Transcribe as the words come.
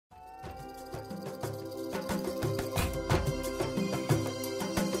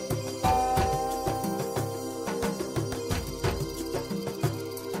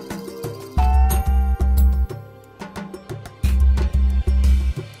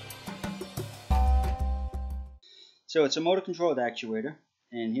So it's a motor controlled actuator,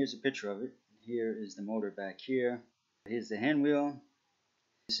 and here's a picture of it. Here is the motor back here. Here's the hand wheel.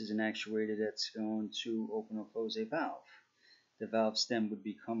 This is an actuator that's going to open or close a valve. The valve stem would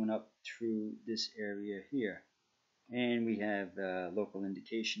be coming up through this area here. And we have local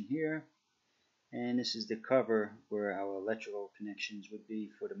indication here. And this is the cover where our electrical connections would be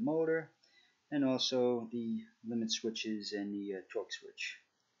for the motor, and also the limit switches and the torque switch.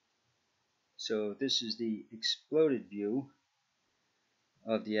 So this is the exploded view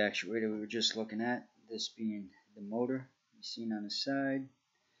of the actuator we were just looking at, this being the motor seen on the side.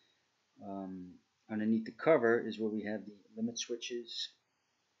 Underneath the cover is where we have the limit switches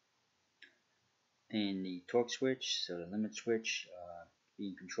and the torque switch. So the limit switch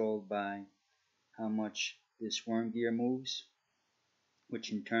being controlled by how much this worm gear moves,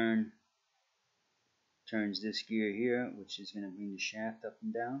 which in turn turns this gear here, which is going to bring the shaft up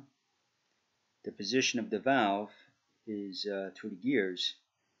and down. The position of the valve is through the gears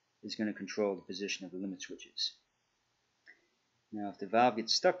is going to control the position of the limit switches. Now if the valve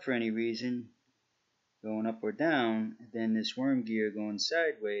gets stuck for any reason, going up or down, then this worm gear going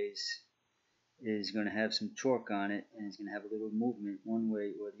sideways is going to have some torque on it, and it's going to have a little movement one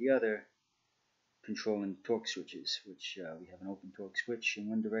way or the other, controlling torque switches, which we have an open torque switch in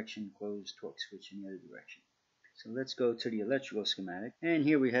one direction, closed torque switch in the other direction. So let's go to the electrical schematic, and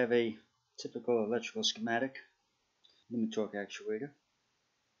here we have a typical electrical schematic Limitorque actuator.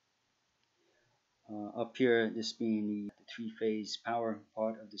 Up here, this being the three-phase power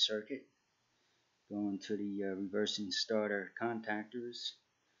part of the circuit, going to the reversing starter contactors,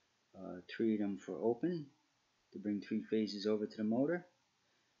 3 of them for open to bring 3 phases over to the motor,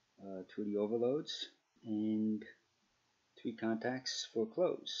 2 of the overloads, and 3 contacts for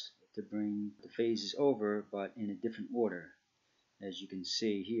close to bring the phases over, but in a different order. As you can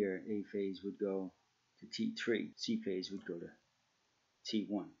see here, A phase would go to T3, C phase would go to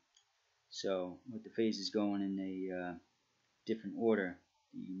T1. So with the phases going in a different order,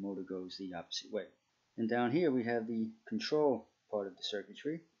 the motor goes the opposite way. And down here we have the control part of the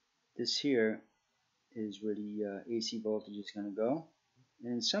circuitry. This here is where the AC voltage is going to go.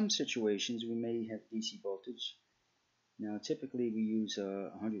 And in some situations we may have DC voltage. Now typically we use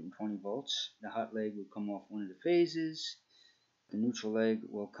 120 volts. The hot leg will come off one of the phases. The neutral leg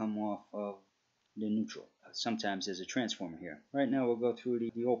will come off of the neutral. Sometimes there's a transformer here. Right now we'll go through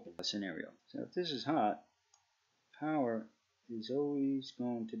the open scenario. So if this is hot, power is always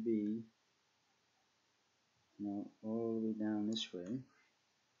going to be, all the way down this way.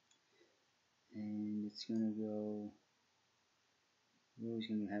 And it's going to go, we're always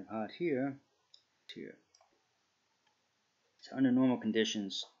going to have hot here. So under normal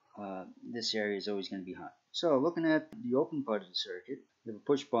conditions, this area is always going to be hot. So looking at the open part of the circuit, you have a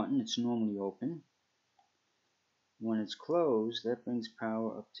push button, it's normally open. When it's closed, that brings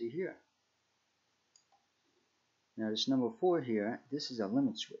power up to here. Now this number 4 here, this is a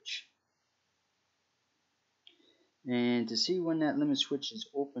limit switch. And to see when that limit switch is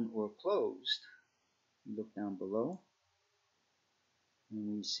open or closed, you look down below,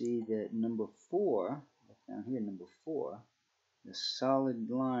 and we see that number 4, look down here, number 4, the solid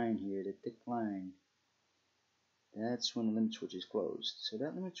line here, the thick line, that's when the limit switch is closed. So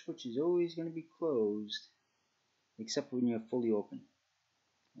that limit switch is always going to be closed except when you're fully open,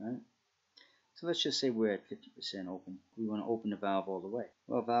 right? So let's just say we're at 50% open. We want to open the valve all the way.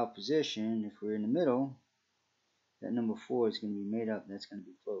 Well, valve position, if we're in the middle, that number 4 is going to be made up, that's going to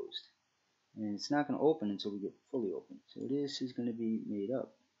be closed. And it's not going to open until we get fully open. So this is going to be made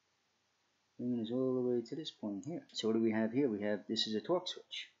up, bringing us all the way to this point here. So what do we have here? We have, this is a torque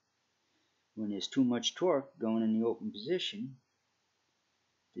switch. When there's too much torque going in the open position,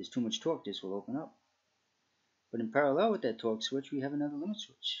 if there's too much torque, this will open up. But in parallel with that torque switch, we have another limit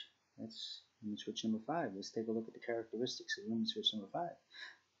switch. That's limit switch number 5. Let's take a look at the characteristics of limit switch number 5.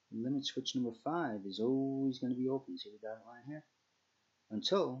 Limit switch number 5 is always going to be open. See the dotted line here?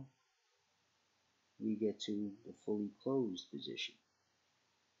 Until we get to the fully closed position.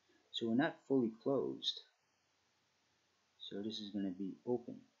 So we're not fully closed. So this is going to be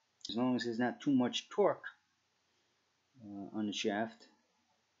open. As long as there's not too much torque on the shaft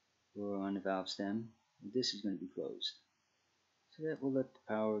or on the valve stem, this is going to be closed. So that will let the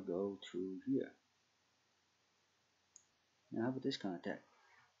power go through here. Now how about this contact?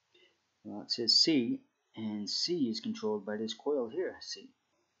 Well, it says C, and C is controlled by this coil here, C.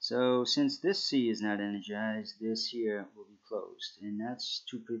 So since this C is not energized, this here will be closed, and that's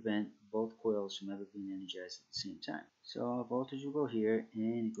to prevent both coils from ever being energized at the same time. So our voltage will go here,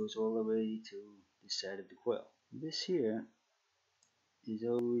 and it goes all the way to the side of the coil. This here is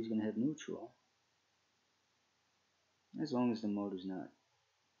always going to have neutral, As long as the motor's not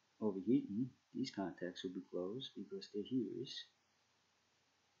overheating, these contacts will be closed because they're heaters.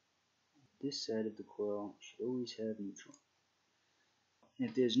 This side of the coil should always have neutral.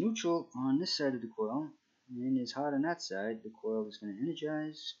 If there's neutral on this side of the coil and it's hot on that side, the coil is going to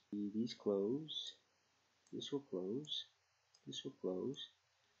energize. These close, this will close, this will close,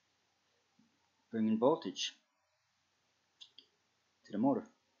 bringing voltage to the motor.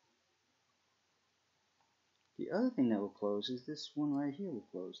 The other thing that will close is this one right here will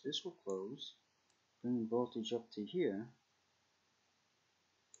close. This will close, bringing voltage up to here.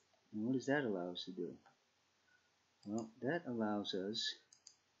 And what does that allow us to do? Well, that allows us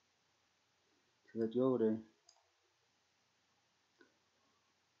to let go of the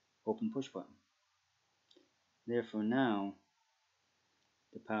open push button. Therefore now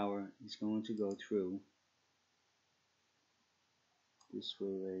the power is going to go through this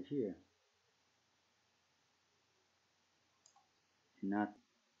way right here, and not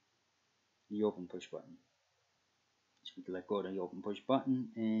the open push button. So we can let go of the open push button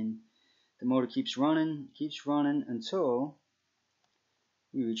and the motor keeps running until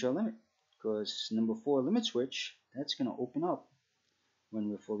we reach our limit, because number 4 limit switch, that's going to open up when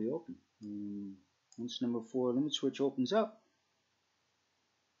we're fully open. And once number 4 limit switch opens up,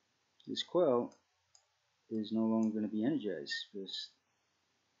 this coil is no longer going to be energized because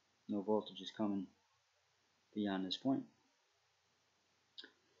no voltage is coming beyond this point.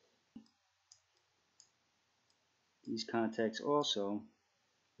 These contacts also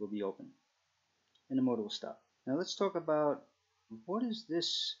will be open and the motor will stop. Now let's talk about what is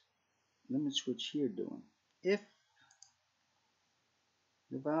this limit switch here doing. If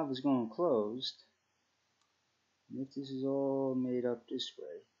the valve is going closed, and if this is all made up this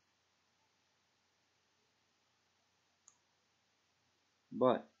way,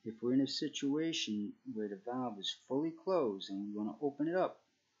 but if we're in a situation where the valve is fully closed and we want to open it up,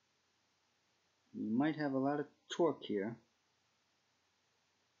 we might have a lot of torque here,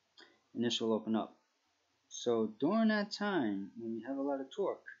 and this will open up. So during that time, when we have a lot of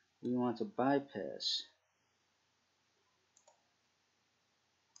torque, we want to bypass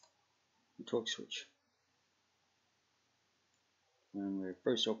the torque switch when we're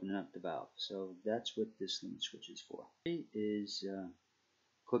first opening up the valve. So that's what this limit switch is for.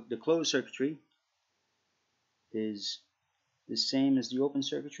 The closed circuitry is the same as the open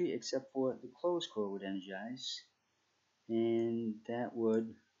circuitry, except for the closed coil would energize, and that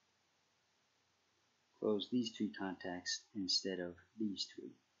would close these 3 contacts instead of these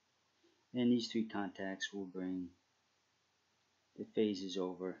 3. And these 3 contacts will bring the phases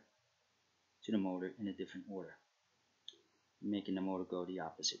over to the motor in a different order, making the motor go the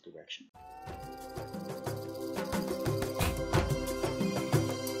opposite direction.